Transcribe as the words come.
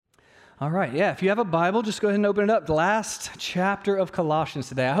All right, yeah, if you have a Bible, just go ahead and open it up. The last chapter of Colossians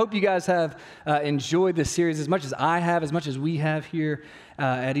today. I hope you guys have enjoyed this series as much as I have, as much as we have here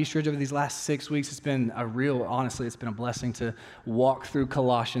at Eastridge over these last 6 weeks. It's been honestly, it's been a blessing to walk through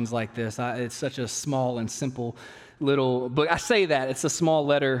Colossians like this. It's such a small and simple little book. I say that, it's a small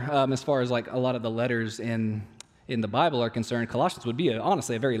letter as far as like a lot of the letters in the Bible are concerned. Colossians would be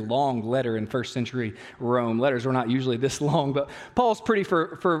honestly a very long letter in first century Rome. Letters were not usually this long, but Paul's pretty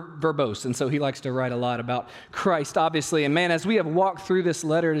verbose, and so he likes to write a lot about Christ, obviously. And man, as we have walked through this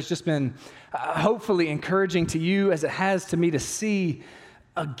letter, it's just been hopefully encouraging to you as it has to me to see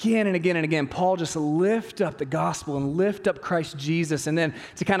again and again and again, Paul just lift up the gospel and lift up Christ Jesus. And then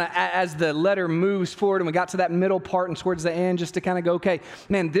to kind of, as the letter moves forward and we got to that middle part and towards the end, just to kind of go, okay,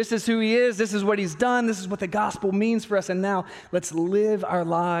 man, this is who he is. This is what he's done. This is what the gospel means for us. And now let's live our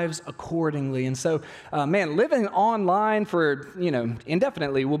lives accordingly. And so, man, living online for,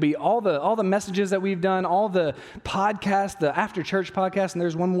 indefinitely will be all the messages that we've done, all the podcasts, the after church podcast. And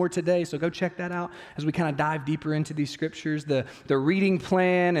there's one more today. So go check that out as we kind of dive deeper into these scriptures, the reading plan,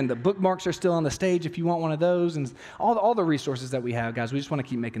 and the bookmarks are still on the stage if you want one of those, and all the resources that we have, guys. We just want to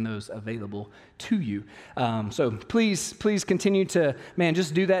keep making those available to you. So please continue to, man,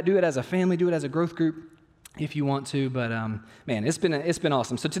 just do that. Do it as a family. Do it as a growth group if you want to. But man, it's been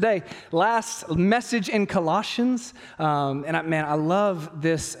awesome. So today, last message in Colossians, and I love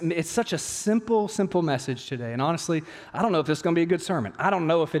this. It's such a simple message today. And honestly, I don't know if this is going to be a good sermon. I don't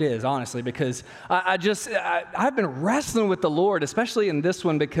know if it is, honestly, because I've been wrestling with the Lord, especially in this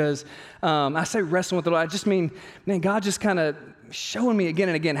one, because I say wrestling with the Lord. I just mean, man, God just kind of showing me again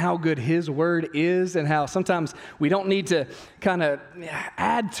and again how good his word is, and how sometimes we don't need to kind of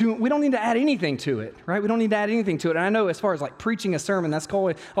we don't need to add anything to it, right? We don't need to add anything to it. And I know as far as like preaching a sermon, that's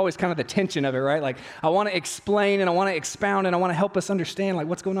always kind of the tension of it, right? Like I want to explain and I want to expound and I want to help us understand like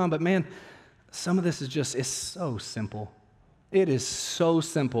what's going on. But man, some of this is so simple. It is so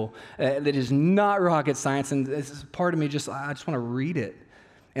simple. It is not rocket science. And it's part of me I just want to read it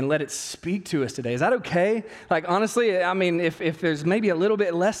and let it speak to us today. Is that okay? Like, honestly, I mean, if there's maybe a little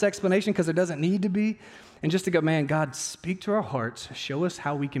bit less explanation because there doesn't need to be, and just to go, man, God, speak to our hearts. Show us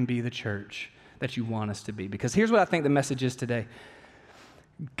how we can be the church that you want us to be. Because here's what I think the message is today.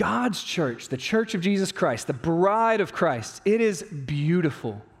 God's church, the church of Jesus Christ, the bride of Christ, it is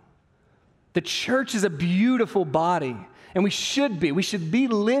beautiful. The church is a beautiful body. And we should be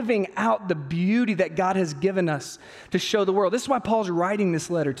living out the beauty that God has given us to show the world. This is why Paul's writing this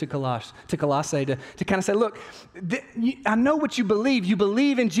letter to Colossae to kind of say, look, I know what you believe. You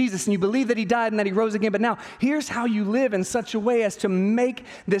believe in Jesus and you believe that he died and that he rose again. But now here's how you live in such a way as to make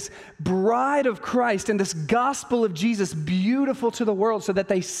this bride of Christ and this gospel of Jesus beautiful to the world so that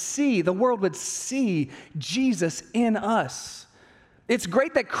the world would see Jesus in us. It's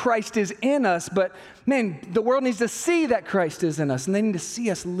great that Christ is in us, but man, the world needs to see that Christ is in us, and they need to see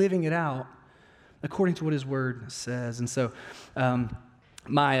us living it out according to what his word says. And so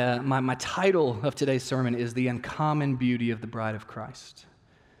my title of today's sermon is The Uncommon Beauty of the Bride of Christ.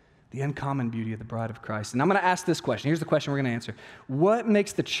 The uncommon beauty of the bride of Christ. And I'm going to ask this question. Here's the question we're going to answer. What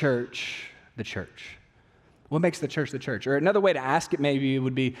makes the church the church? What makes the church the church? Or another way to ask it maybe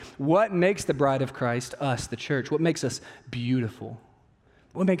would be, what makes the bride of Christ, us, the church? What makes us beautiful?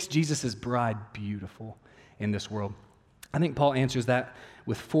 What makes Jesus' bride beautiful in this world? I think Paul answers that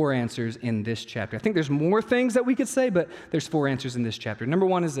with 4 answers in this chapter. I think there's more things that we could say, but there's 4 answers in this chapter. Number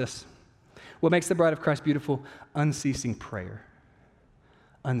 1 is this. What makes the bride of Christ beautiful? Unceasing prayer.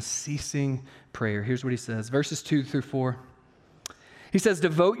 Unceasing prayer. Here's what he says, verses 2 through 4. He says,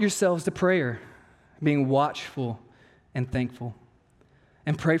 devote yourselves to prayer, being watchful and thankful.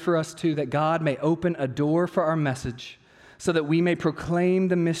 And pray for us too, that God may open a door for our message, so that we may proclaim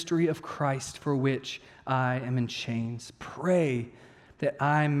the mystery of Christ for which I am in chains. Pray that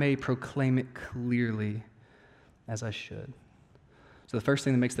I may proclaim it clearly as I should. So the first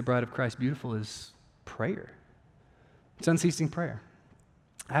thing that makes the bride of Christ beautiful is prayer. It's unceasing prayer.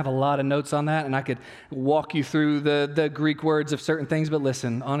 I have a lot of notes on that, and I could walk you through the Greek words of certain things, but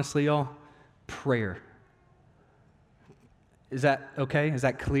listen, honestly, y'all, prayer. Is that okay? Is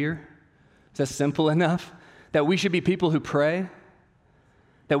that clear? Is that simple enough? That we should be people who pray,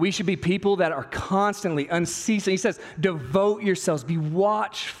 that we should be people that are constantly unceasing. He says, devote yourselves, be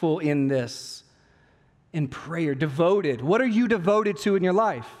watchful in this, in prayer, devoted. What are you devoted to in your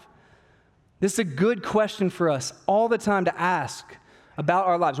life? This is a good question for us all the time to ask about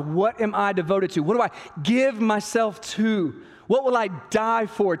our lives. What am I devoted to? What do I give myself to? What will I die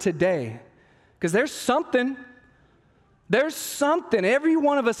for today? Because there's something every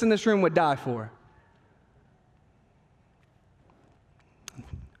one of us in this room would die for.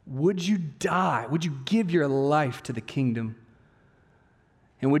 Would you die? Would you give your life to the kingdom?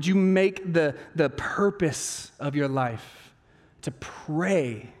 And would you make the purpose of your life to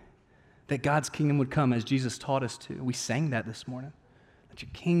pray that God's kingdom would come as Jesus taught us to? We sang that this morning. Let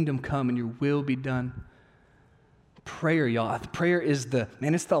your kingdom come and your will be done. Prayer, y'all. Prayer is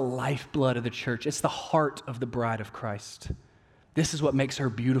it's the lifeblood of the church. It's the heart of the bride of Christ. This is what makes her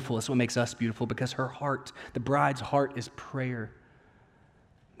beautiful. It's what makes us beautiful, because her heart, the bride's heart, is prayer.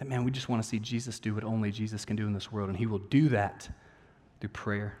 That, man, we just want to see Jesus do what only Jesus can do in this world, and he will do that through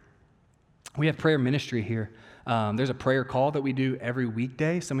prayer. We have prayer ministry here. There's a prayer call that we do every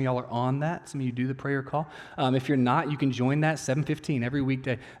weekday. Some of y'all are on that. Some of you do the prayer call. If you're not, you can join that 7:15 every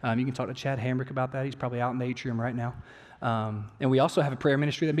weekday. You can talk to Chad Hambrick about that. He's probably out in the atrium right now. And we also have a prayer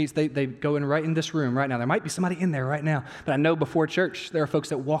ministry that meets. They go in right in this room right now. There might be somebody in there right now, but I know before church there are folks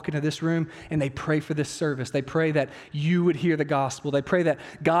that walk into this room and they pray for this service. They pray that you would hear the gospel. They pray that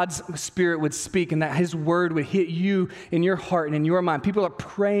God's Spirit would speak and that his word would hit you in your heart and in your mind. People are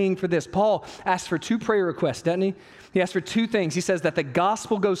praying for this. Paul asked for 2 prayer requests, doesn't he? He asked for 2 things. He says that the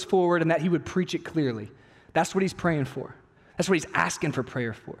gospel goes forward and that he would preach it clearly. That's what he's praying for. That's what he's asking for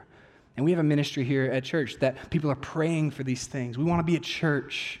prayer for. And we have a ministry here at church that people are praying for these things. We want to be a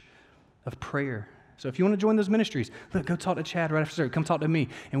church of prayer. So if you want to join those ministries, look, go talk to Chad right after service. Come talk to me,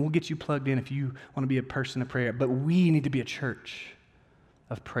 and we'll get you plugged in if you want to be a person of prayer. But we need to be a church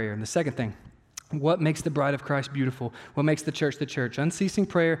of prayer. And the second thing, what makes the bride of Christ beautiful? What makes the church the church? Unceasing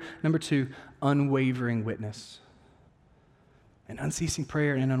prayer. Number 2, unwavering witness. An unceasing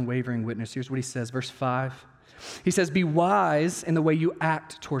prayer and an unwavering witness. Here's what he says, verse 5. He says, be wise in the way you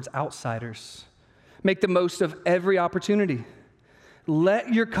act towards outsiders. Make the most of every opportunity.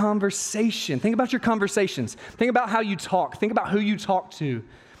 Let your conversation, think about your conversations. Think about how you talk. Think about who you talk to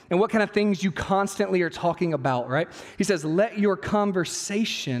and what kind of things you constantly are talking about, right? He says, let your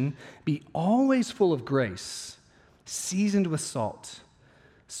conversation be always full of grace, seasoned with salt,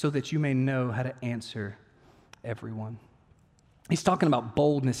 so that you may know how to answer everyone. He's talking about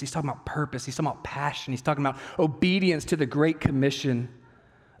boldness. He's talking about purpose. He's talking about passion. He's talking about obedience to the great commission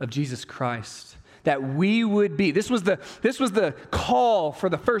of Jesus Christ. That we would be. This was the call for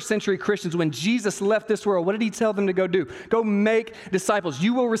the first century Christians when Jesus left this world. What did he tell them to go do? Go make disciples.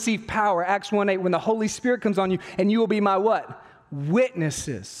 You will receive power, Acts 1:8, when the Holy Spirit comes on you, and you will be my what?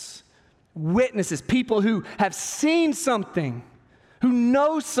 Witnesses. Witnesses. People who have seen something, who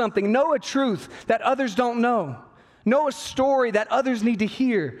know something, know a truth that others don't know. Know a story that others need to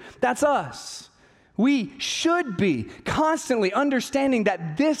hear. That's us. We should be constantly understanding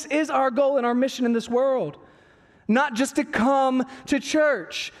that this is our goal and our mission in this world. Not just to come to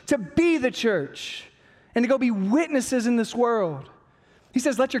church, to be the church, and to go be witnesses in this world. He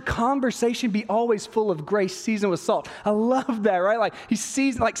says, let your conversation be always full of grace, seasoned with salt. I love that, right? Like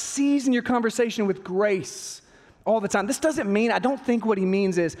season your conversation with grace. All the time. This doesn't mean, I don't think what he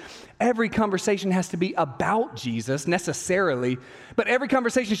means is every conversation has to be about Jesus necessarily, but every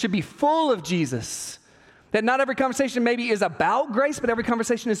conversation should be full of Jesus. That not every conversation maybe is about grace, but every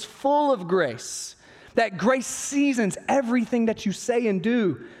conversation is full of grace. That grace seasons everything that you say and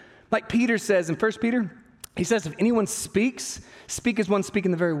do. Like Peter says in 1 Peter, he says, if anyone speaks, speak as one speaking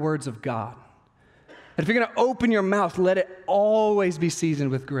the very words of God. And if you're going to open your mouth, let it always be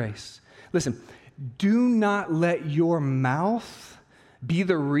seasoned with grace. Listen, do not let your mouth be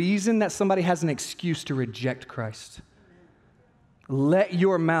the reason that somebody has an excuse to reject Christ. Let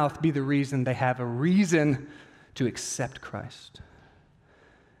your mouth be the reason they have a reason to accept Christ.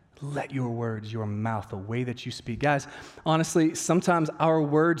 Let your words, your mouth, the way that you speak. Guys, honestly, sometimes our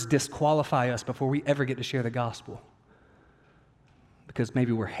words disqualify us before we ever get to share the gospel. Because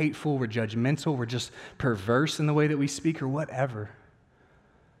maybe we're hateful, we're judgmental, we're just perverse in the way that we speak or whatever.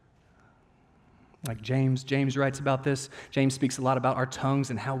 Like James writes about this. James speaks a lot about our tongues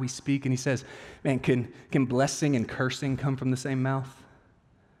and how we speak. And he says, man, can blessing and cursing come from the same mouth?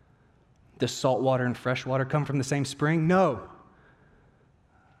 Does salt water and fresh water come from the same spring? No.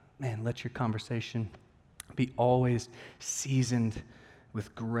 Man, let your conversation be always seasoned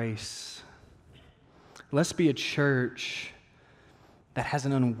with grace. Let's be a church that has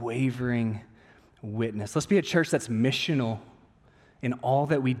an unwavering witness. Let's be a church that's missional in all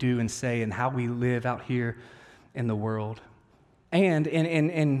that we do and say and how we live out here in the world. And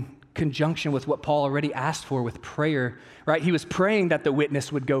in conjunction with what Paul already asked for with prayer, right? He was praying that the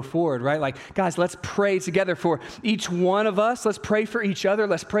witness would go forward, right? Like, guys, let's pray together for each one of us. Let's pray for each other.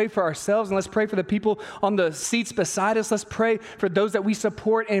 Let's pray for ourselves, and let's pray for the people on the seats beside us. Let's pray for those that we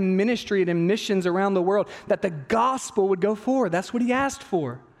support in ministry and in missions around the world, that the gospel would go forward. That's what he asked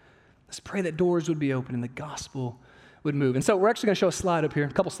for. Let's pray that doors would be open and the gospel would move. And so we're actually going to show a slide up here,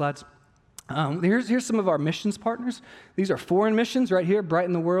 a couple slides. Here's some of our missions partners. These are foreign missions right here,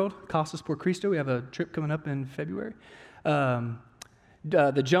 Brighten the World, Casas por Cristo. We have a trip coming up in February.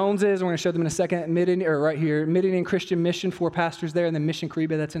 The Joneses, we're going to show them in a second, right here, Midian Christian Mission, 4 pastors there, and then Mission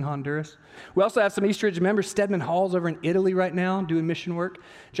Caribe, that's in Honduras. We also have some East Ridge members. Stedman Hall's over in Italy right now doing mission work.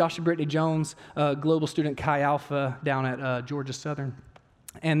 Josh and Brittany Jones, Global Student Chi Alpha down at Georgia Southern.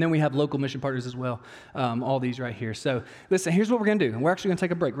 And then we have local mission partners as well, all these right here. So listen, here's what we're going to do. And we're actually going to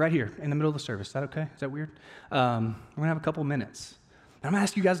take a break right here in the middle of the service. Is that okay? Is that weird? We're going to have a couple minutes. And I'm going to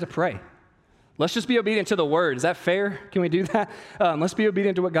ask you guys to pray. Let's just be obedient to the word. Is that fair? Can we do that? Let's be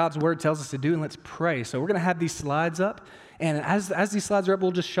obedient to what God's word tells us to do, and let's pray. So we're going to have these slides up. And as these slides are up,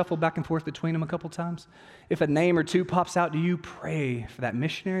 we'll just shuffle back and forth between them a couple times. If a name or two pops out to you, pray for that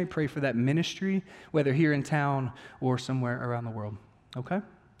missionary, pray for that ministry, whether here in town or somewhere around the world. Okay?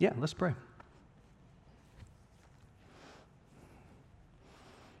 Yeah, let's pray.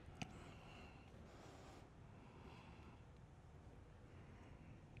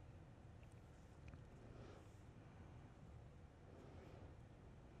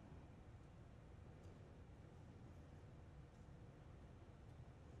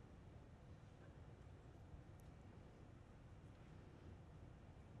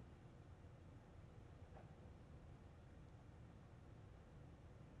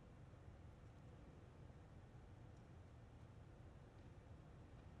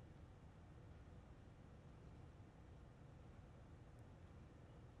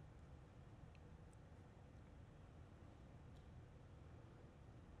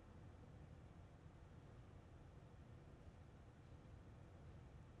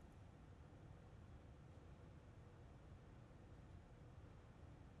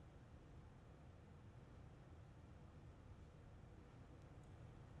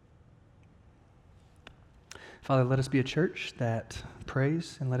 Father, let us be a church that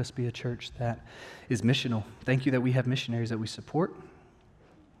prays, and let us be a church that is missional. Thank you that we have missionaries that we support.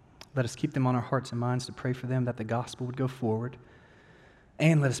 Let us keep them on our hearts and minds to pray for them, that the gospel would go forward.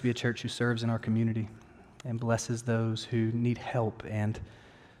 And let us be a church who serves in our community and blesses those who need help and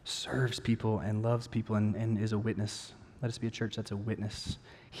serves people and loves people and is a witness. Let us be a church that's a witness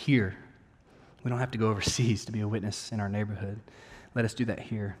here. We don't have to go overseas to be a witness in our neighborhood. Let us do that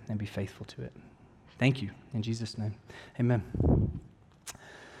here and be faithful to it. Thank you. In Jesus' name, amen.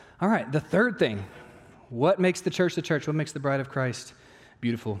 All right, the third thing. What makes the church the church? What makes the bride of Christ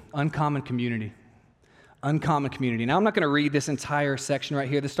beautiful? Uncommon community. Uncommon community. Now, I'm not going to read this entire section right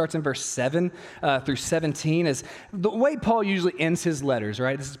here. This starts in verse 7 through 17. As the way Paul usually ends his letters,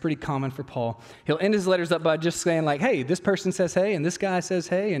 right? This is pretty common for Paul. He'll end his letters up by just saying like, hey, this person says hey, and this guy says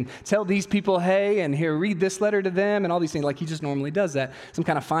hey, and tell these people hey, and here, read this letter to them, and all these things. Like he just normally does that. Some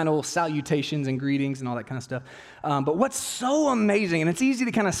kind of final salutations and greetings and all that kind of stuff. But what's so amazing, and it's easy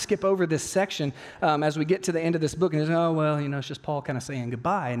to kind of skip over this section as we get to the end of this book, and it's, oh, well, it's just Paul kind of saying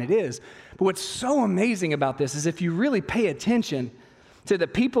goodbye, and it is. But what's so amazing about this is if you really pay attention to the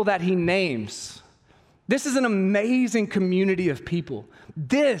people that he names, this is an amazing community of people.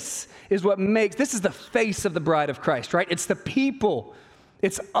 This is the face of the bride of Christ, right? It's the people.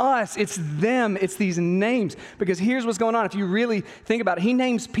 It's us, it's them, it's these names. Because here's what's going on. If you really think about it, he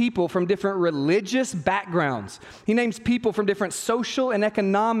names people from different religious backgrounds. He names people from different social and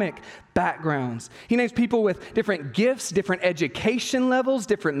economic backgrounds. He names people with different gifts, different education levels,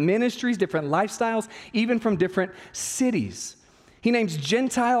 different ministries, different lifestyles, even from different cities. He names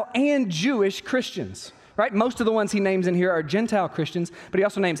Gentile and Jewish Christians. Right? Most of the ones he names in here are Gentile Christians, but he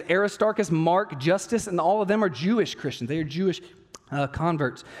also names Aristarchus, Mark, Justus, and all of them are Jewish Christians. They are Jewish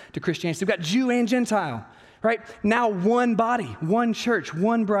converts to Christianity. So we've got Jew and Gentile, right? Now one body, one church,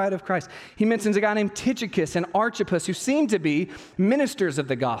 one bride of Christ. He mentions a guy named Tychicus and Archippus who seem to be ministers of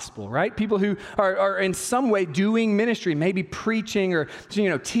the gospel, right? People who are in some way doing ministry, maybe preaching or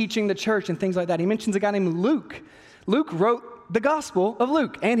teaching the church and things like that. He mentions a guy named Luke. Luke wrote the Gospel of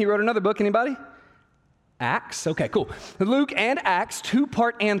Luke, and he wrote another book. Anybody? Acts? Okay, cool. Luke and Acts,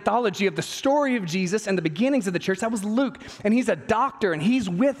 2-part anthology of the story of Jesus and the beginnings of the church. That was Luke, and he's a doctor, and he's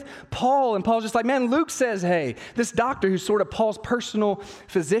with Paul, and Paul's just like, man, Luke says, hey, this doctor who's sort of Paul's personal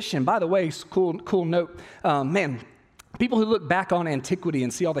physician. By the way, cool note, people who look back on antiquity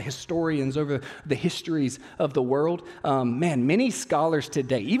and see all the historians over the histories of the world, many scholars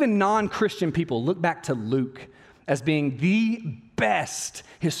today, even non-Christian people, look back to Luke as being the best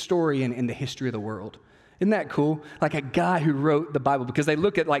historian in the history of the world. Isn't that cool? Like a guy who wrote the Bible, because they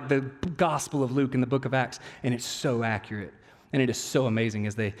look at like the Gospel of Luke and the book of Acts, and it's so accurate. And it is so amazing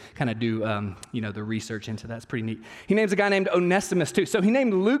as they kind of do, the research into that. It's pretty neat. He names a guy named Onesimus too. So he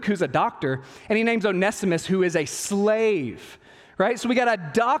named Luke, who's a doctor, and he names Onesimus, who is a slave, right? So we got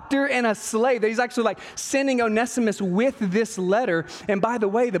a doctor and a slave that he's actually like sending Onesimus with this letter. And by the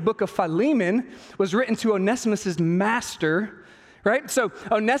way, the book of Philemon was written to Onesimus's master, right? So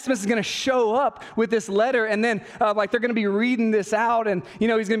Onesimus is going to show up with this letter, and then they're going to be reading this out, and he's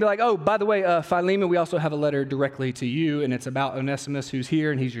going to be like, oh, by the way, Philemon, we also have a letter directly to you, and it's about Onesimus who's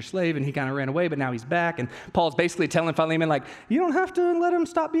here, and he's your slave, and he kind of ran away, but now he's back. And Paul's basically telling Philemon, like, you don't have to let him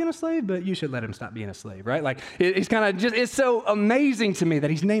stop being a slave, but you should let him stop being a slave, right? Like, it's kind of just, it's so amazing to me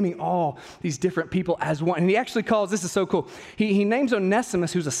that he's naming all these different people as one. And he actually calls, this is so cool, he names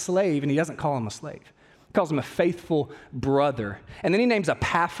Onesimus, who's a slave, and he doesn't call him a slave. Calls him a faithful brother. And then he names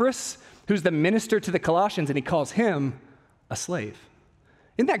Epaphras, who's the minister to the Colossians, and he calls him a slave.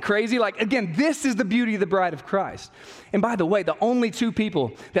 Isn't that crazy? Like, again, this is the beauty of the bride of Christ. And by the way, the only two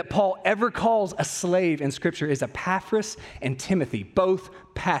people that Paul ever calls a slave in Scripture is Epaphras and Timothy, both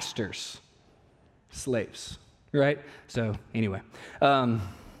pastors, slaves, right? So anyway,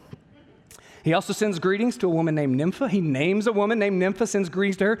 he also sends greetings to a woman named Nympha. He names a woman named Nympha, sends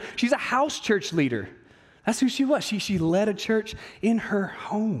greetings to her. She's a house church leader. That's who she was. She led a church in her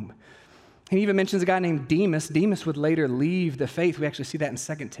home. He even mentions a guy named Demas. Demas would later leave the faith. We actually see that in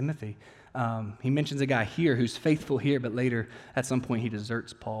 2 Timothy. He mentions a guy here who's faithful here, but later at some point he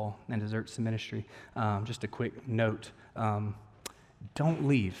deserts Paul and deserts the ministry. Just a quick note. Don't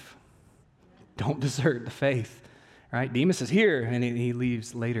leave. Don't desert the faith. Right? Demas is here, and he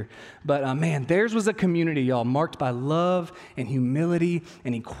leaves later. But man, theirs was a community, y'all, marked by love and humility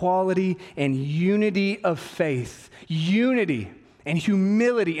and equality and unity of faith. Unity and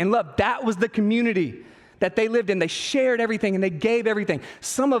humility and love. That was the community that they lived in. They shared everything, and they gave everything.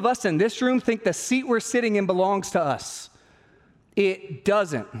 Some of us in this room think the seat we're sitting in belongs to us. It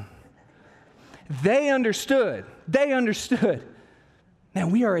doesn't. They understood.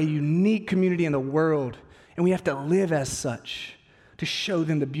 Man, we are a unique community in the world. And we have to live as such to show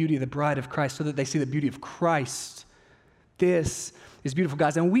them the beauty of the bride of Christ so that they see the beauty of Christ. This is beautiful,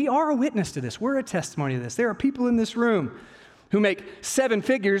 guys. And we are a witness to this. We're a testimony to this. There are people in this room who make 7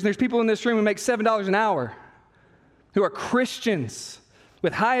 figures, and there's people in this room who make $7 an hour, who are Christians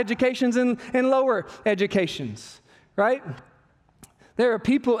with high educations and lower educations, right? There are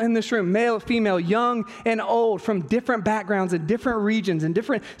people in this room, male, female, young and old, from different backgrounds and different regions and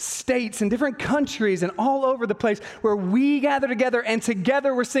different states and different countries and all over the place, where we gather together, and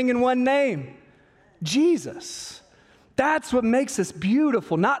together we're singing one name, Jesus. That's what makes us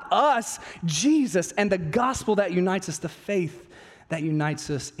beautiful, not us, Jesus, and the gospel that unites us, the faith that unites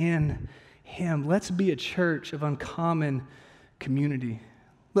us in Him. Let's be a church of uncommon community.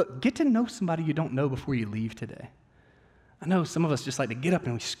 Look, get to know somebody you don't know before you leave today. I know some of us just like to get up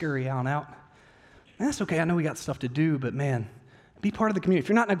and we scurry on out. And that's okay. I know we got stuff to do, but man, be part of the community. If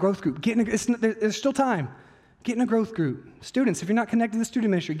you're not in a growth group, there's still time. Get in a growth group. Students, if you're not connected to the student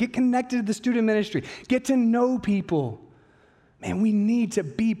ministry, get connected to the student ministry. Get to know people. Man, we need to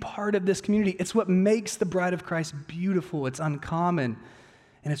be part of this community. It's what makes the bride of Christ beautiful. It's uncommon,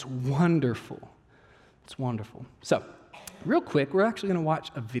 and it's wonderful. It's wonderful. So, real quick, we're actually going to watch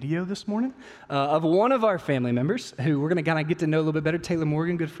a video this morning of one of our family members who we're going to kind of get to know a little bit better, Taylor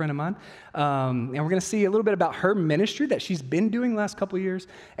Morgan, good friend of mine. And we're going to see a little bit about her ministry that she's been doing the last couple of years,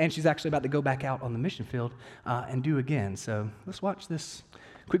 and she's actually about to go back out on the mission field and do again. So let's watch this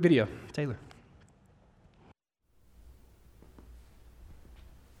quick video. Taylor.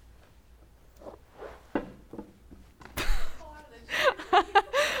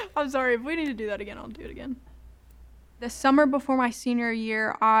 I'm sorry, if we need to do that again, I'll do it again. The summer before my senior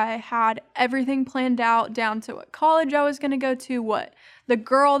year, I had everything planned out down to what college I was going to go to, what the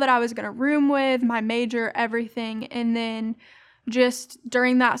girl that I was going to room with, my major, everything. And then just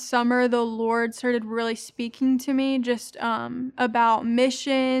during that summer, the Lord started really speaking to me just about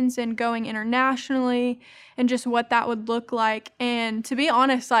missions and going internationally and just what that would look like. And to be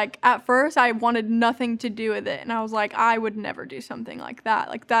honest, like at first I wanted nothing to do with it. And I was like, I would never do something like that.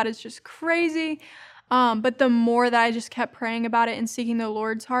 Like that is just crazy. But the more that I just kept praying about it and seeking the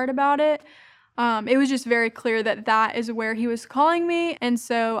Lord's heart about it, it was just very clear that that is where He was calling me. And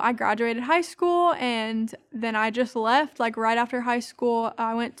so I graduated high school, and then I just left. Like right after high school,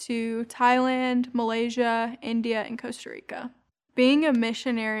 I went to Thailand, Malaysia, India, and Costa Rica. Being a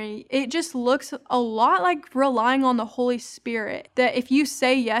missionary, it just looks a lot like relying on the Holy Spirit, that if you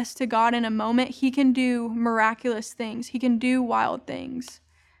say yes to God in a moment, He can do miraculous things. He can do wild things.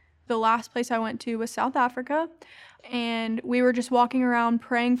 The last place I went to was South Africa. And we were just walking around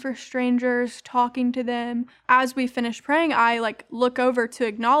praying for strangers, talking to them. As we finished praying, I look over to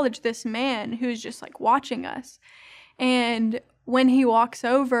acknowledge this man who's just watching us. And when he walks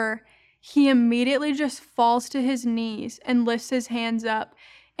over, he immediately just falls to his knees and lifts his hands up.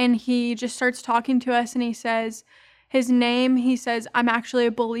 And he just starts talking to us, and he says his name. He says, "I'm actually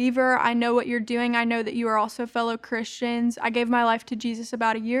a believer. I know what you're doing. I know that you are also fellow Christians. I gave my life to Jesus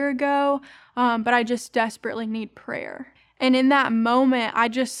about a year ago, but I just desperately need prayer." And in that moment, I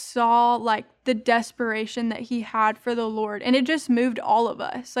just saw the desperation that he had for the Lord. And it just moved all of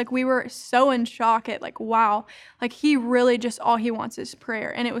us. We were so in shock at wow, he really just, all he wants is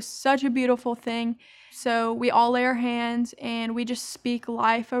prayer. And it was such a beautiful thing. So we all lay our hands and we just speak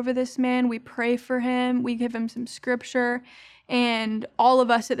life over this man. We pray for him. We give him some scripture. And all of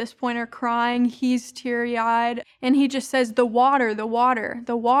us at this point are crying. He's teary-eyed. And he just says, "The water, the water,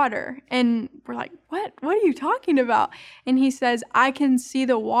 the water." And we're like, "What? What are you talking about?" And he says, "I can see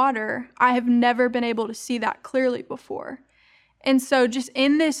the water. I have never been able to see that clearly before." And so just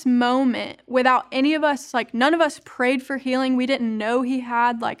in this moment, without any of us, none of us prayed for healing. We didn't know he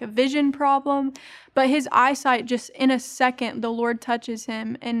had a vision problem, but his eyesight, just in a second, the Lord touches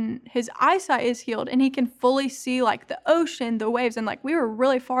him and his eyesight is healed and he can fully see the ocean, the waves. And we were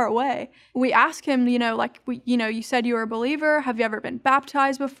really far away. We asked him, you said you were a believer. Have you ever been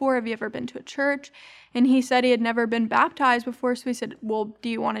baptized before? Have you ever been to a church? And he said he had never been baptized before. So we said, "Well, do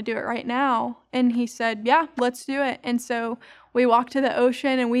you want to do it right now?" And he said, "Yeah, let's do it." And so we walked to the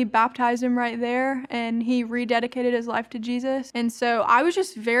ocean and we baptized him right there, and he rededicated his life to Jesus. And so I was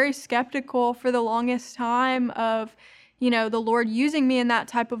just very skeptical for the longest time of, the Lord using me in that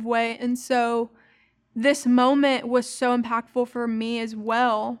type of way. And so this moment was so impactful for me as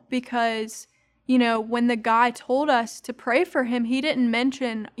well, because, when the guy told us to pray for him, he didn't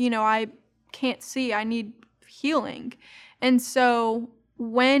mention, "I can't see, I need healing." And so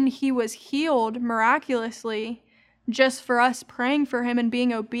when he was healed miraculously, just for us praying for him and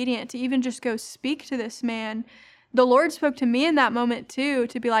being obedient to even just go speak to this man, the Lord spoke to me in that moment too,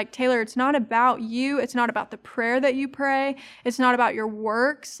 to be like, "Taylor, it's not about you. It's not about the prayer that you pray. It's not about your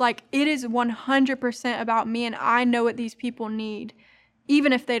works. It is 100% about me, and I know what these people need,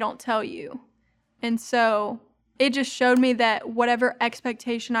 even if they don't tell you." And so it just showed me that whatever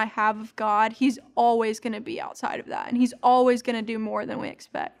expectation I have of God, he's always going to be outside of that, and he's always going to do more than we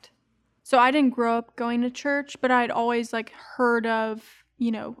expect. So I didn't grow up going to church, but I'd always heard of,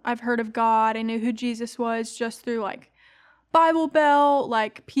 I've heard of God. I knew who Jesus was just through Bible Belt,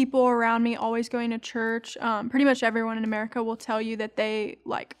 people around me always going to church. Pretty much everyone in America will tell you that they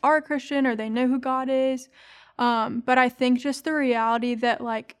are a Christian or they know who God is. But I think just the reality that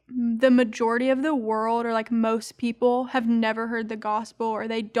the majority of the world, or most people, have never heard the gospel, or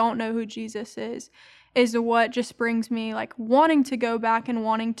they don't know who Jesus is what just brings me wanting to go back and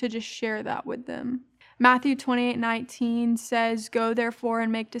wanting to just share that with them. Matthew 28:19 says, "Go therefore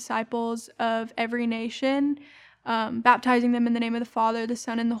and make disciples of every nation, baptizing them in the name of the Father, the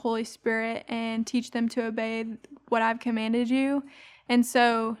Son, and the Holy Spirit, and teach them to obey what I've commanded you." And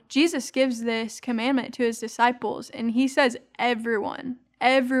so Jesus gives this commandment to his disciples, and he says everyone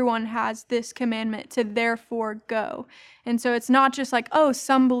has this commandment to therefore go. And so it's not just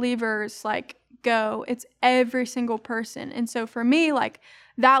some believers go. It's every single person. And so for me,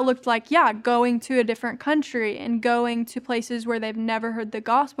 that looked going to a different country and going to places where they've never heard the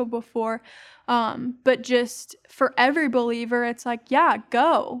gospel before. But just for every believer, it's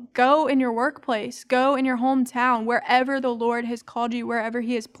go in your workplace, go in your hometown, wherever the Lord has called you, wherever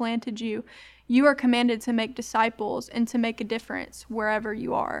he has planted you. You are commanded to make disciples and to make a difference wherever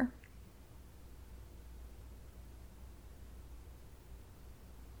you are.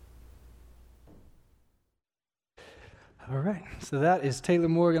 All right, so that is Taylor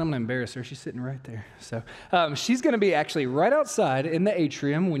Morgan. I'm going to embarrass her. She's sitting right there. So she's going to be actually right outside in the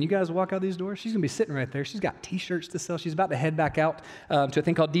atrium. When you guys walk out these doors, she's going to be sitting right there. She's got T-shirts to sell. She's about to head back out to a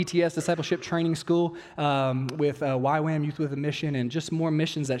thing called DTS, Discipleship Training School, with YWAM, Youth with a Mission, and just more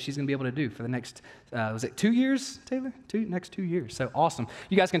missions that she's going to be able to do for the next, was it 2 years, Taylor? Next 2 years. So awesome.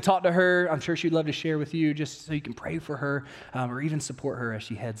 You guys can talk to her. I'm sure she'd love to share with you, just so you can pray for her or even support her as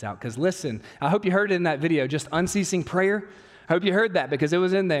she heads out. Because listen, I hope you heard it in that video, just unceasing prayer. I hope you heard that because it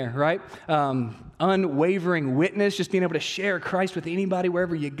was in there, right? Unwavering witness, just being able to share Christ with anybody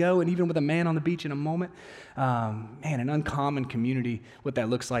wherever you go, and even with a man on the beach in a moment. An uncommon community, what that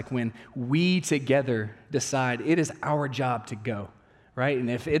looks like when we together decide it is our job to go, right? And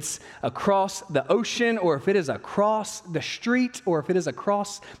if it's across the ocean, or if it is across the street, or if it is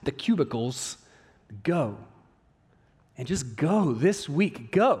across the cubicles, go. And just go this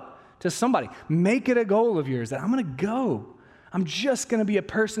week. Go. to somebody. Make it a goal of yours that I'm going to go. I'm just going to be a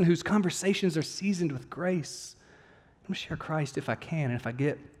person whose conversations are seasoned with grace. I'm going to share Christ if I can and if I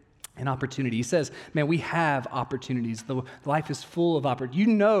get an opportunity. He says, man, we have opportunities. The life is full of opportunities.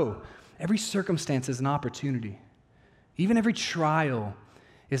 You know, every circumstance is an opportunity. Even every trial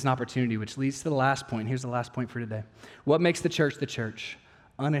is an opportunity, which leads to the last point. Here's the last point for today. What makes the church the church?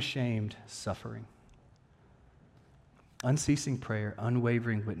 Unashamed suffering. Unceasing prayer,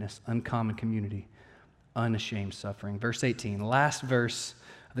 unwavering witness, uncommon community, unashamed suffering. Verse 18, last verse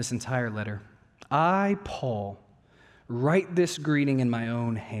of this entire letter. I, Paul, write this greeting in my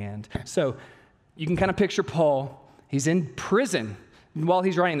own hand. So you can kind of picture Paul. He's in prison while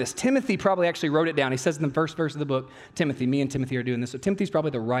he's writing this. Timothy probably actually wrote it down. He says in the first verse of the book, Timothy, me and Timothy are doing this. So Timothy's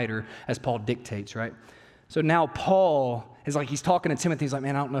probably the writer as Paul dictates, right? So now Paul is like, he's talking to Timothy. He's like,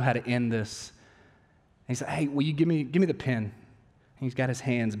 man, I don't know how to end this. And he's like, hey, will you give me the pen? And he's got his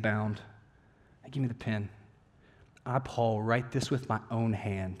hands bound. Hey, give me the pen. I, Paul, write this with my own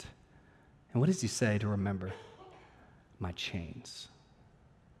hand. And what does he say to remember? My chains.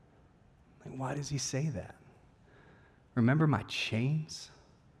 Like, why does he say that? Remember my chains?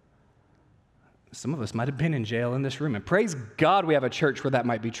 Some of us might have been in jail in this room, and praise God we have a church where that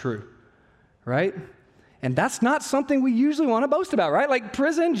might be true, right? And that's not something we usually want to boast about, right? Like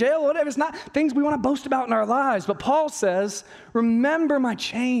prison, jail, whatever. It's not things we want to boast about in our lives. But Paul says, remember my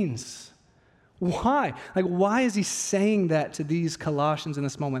chains. Why? Like, why is he saying that to these Colossians in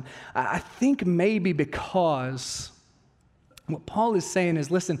this moment? I think maybe because what Paul is saying is,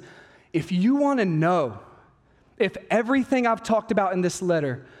 listen, if you want to know if everything I've talked about in this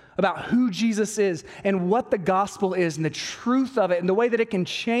letter about who Jesus is and what the gospel is and the truth of it and the way that it can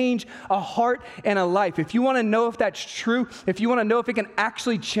change a heart and a life, if you want to know if that's true, if you want to know if it can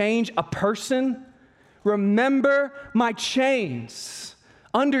actually change a person, remember my chains.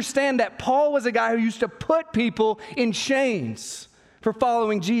 Understand that Paul was a guy who used to put people in chains for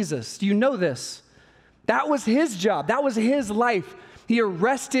following Jesus. Do you know this? That was his job. That was his life. He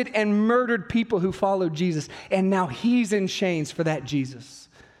arrested and murdered people who followed Jesus, and now he's in chains for that Jesus.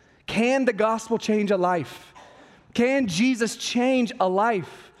 Can the gospel change a life? Can Jesus change a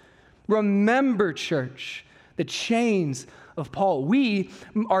life? Remember, church, the chains of Paul. We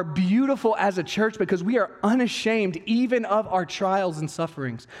are beautiful as a church because we are unashamed even of our trials and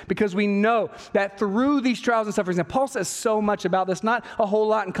sufferings, because we know that through these trials and sufferings, and Paul says so much about this, not a whole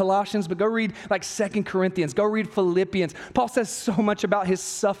lot in Colossians, but go read like 2 Corinthians, go read Philippians. Paul says so much about his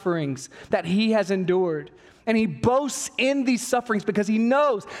sufferings that he has endured. And he boasts in these sufferings because he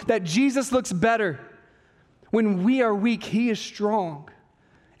knows that Jesus looks better. When we are weak, he is strong.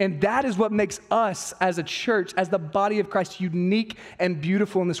 And that is what makes us as a church, as the body of Christ, unique and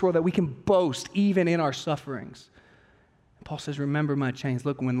beautiful in this world, that we can boast even in our sufferings. And Paul says, remember my chains.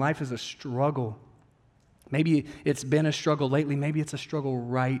 Look, when life is a struggle, maybe it's been a struggle lately, maybe it's a struggle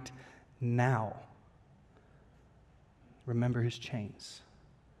right now. Remember his chains.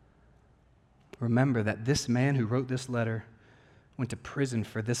 Remember that this man who wrote this letter went to prison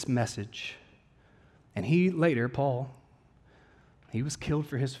for this message. And he later, Paul, he was killed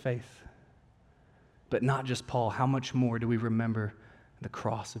for his faith. But not just Paul. How much more do we remember the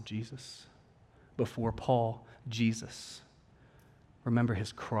cross of Jesus? Before Paul, Jesus. Remember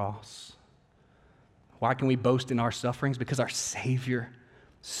his cross. Why can we boast in our sufferings? Because our Savior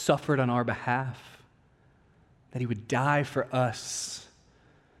suffered on our behalf. That he would die for us.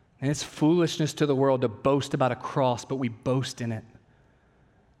 And it's foolishness to the world to boast about a cross, but we boast in it.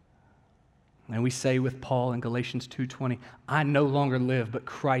 And we say with Paul in Galatians 2:20, I no longer live, but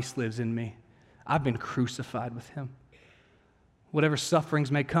Christ lives in me. I've been crucified with him. Whatever sufferings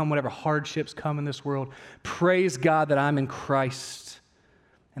may come, whatever hardships come in this world, praise God that I'm in Christ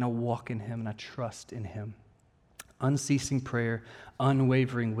and I walk in him and I trust in him. Unceasing prayer,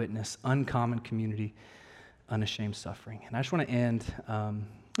 unwavering witness, uncommon community, unashamed suffering. And I just want to end,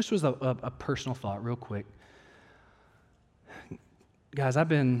 this was a personal thought real quick. Guys, I've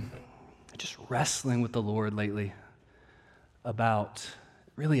been just wrestling with the Lord lately about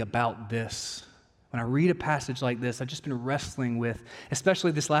this. When I read a passage like this, I've just been wrestling with,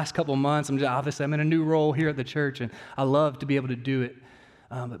 especially this last couple of months. I'm in a new role here at the church, and I love to be able to do it.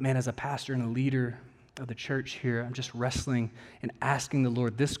 But man, as a pastor and a leader of the church here, I'm just wrestling and asking the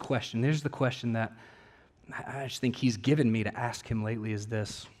Lord this question. There's the question that I just think he's given me to ask him lately is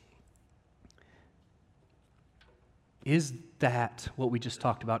this. Is that what we just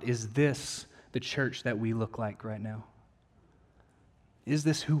talked about? Is this the church that we look like right now? Is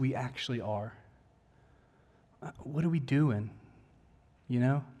this who we actually are? What are we doing? You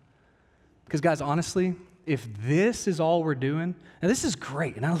know? Because guys, honestly, if this is all we're doing, and this is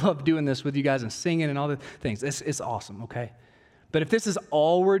great, and I love doing this with you guys and singing and all the things. It's awesome, okay? But if this is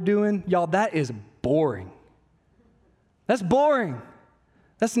all we're doing, y'all, that is boring. That's boring.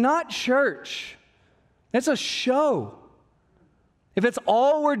 That's not church. That's a show. If it's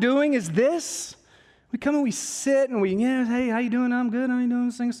all we're doing is this, we come and we sit and hey, how you doing? I'm good. How you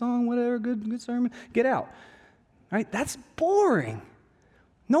doing? Sing a song, whatever, good sermon. Get out. All right? That's boring.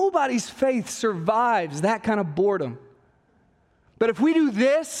 Nobody's faith survives that kind of boredom. But if we do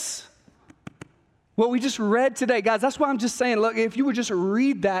this, what we just read today, guys, that's why I'm just saying, look, if you would just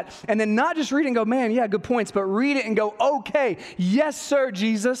read that and then not just read it and go, man, yeah, good points, but read it and go, okay, yes, sir,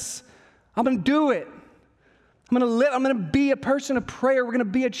 Jesus, I'm going to do it. I'm going to be a person of prayer. We're going to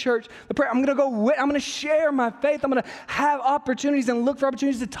be a church of prayer. I'm going to share my faith. I'm going to have opportunities and look for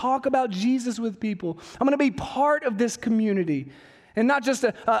opportunities to talk about Jesus with people. I'm going to be part of this community and not just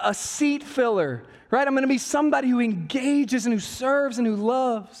a seat filler, right? I'm going to be somebody who engages and who serves and who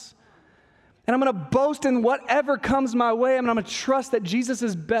loves. And I'm going to boast in whatever comes my way. I'm going to trust that Jesus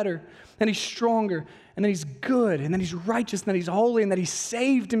is better and he's stronger and that he's good and that he's righteous and that he's holy and that he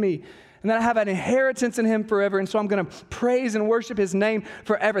saved me and that I have an inheritance in him forever. And so I'm going to praise and worship his name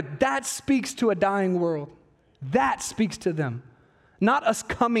forever. That speaks to a dying world. That speaks to them. Not us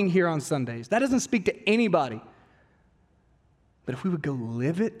coming here on Sundays. That doesn't speak to anybody. But if we would go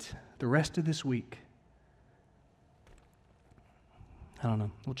live it the rest of this week, I don't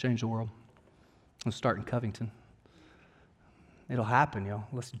know, we'll change the world. Let's start in Covington. It'll happen, y'all.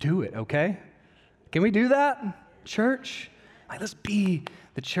 Let's do it, okay? Can we do that, church? Let's be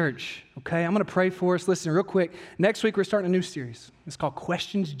the church, okay? I'm going to pray for us. Listen, real quick. Next week, we're starting a new series. It's called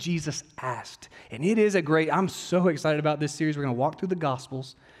Questions Jesus Asked. And it is I'm so excited about this series. We're going to walk through the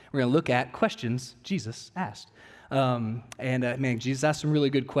Gospels. We're going to look at questions Jesus asked. Man, Jesus asked some really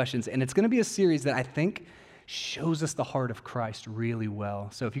good questions. And it's going to be a series that I think shows us the heart of Christ really well.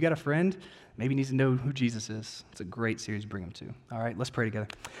 So if you got a friend, maybe needs to know who Jesus is, it's a great series to bring them to. All right, let's pray together.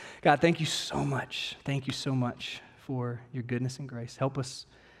 God, thank you so much. Thank you so much for your goodness and grace. Help us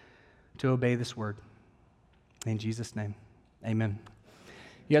to obey this word. In Jesus' name, amen.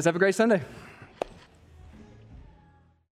 You guys have a great Sunday.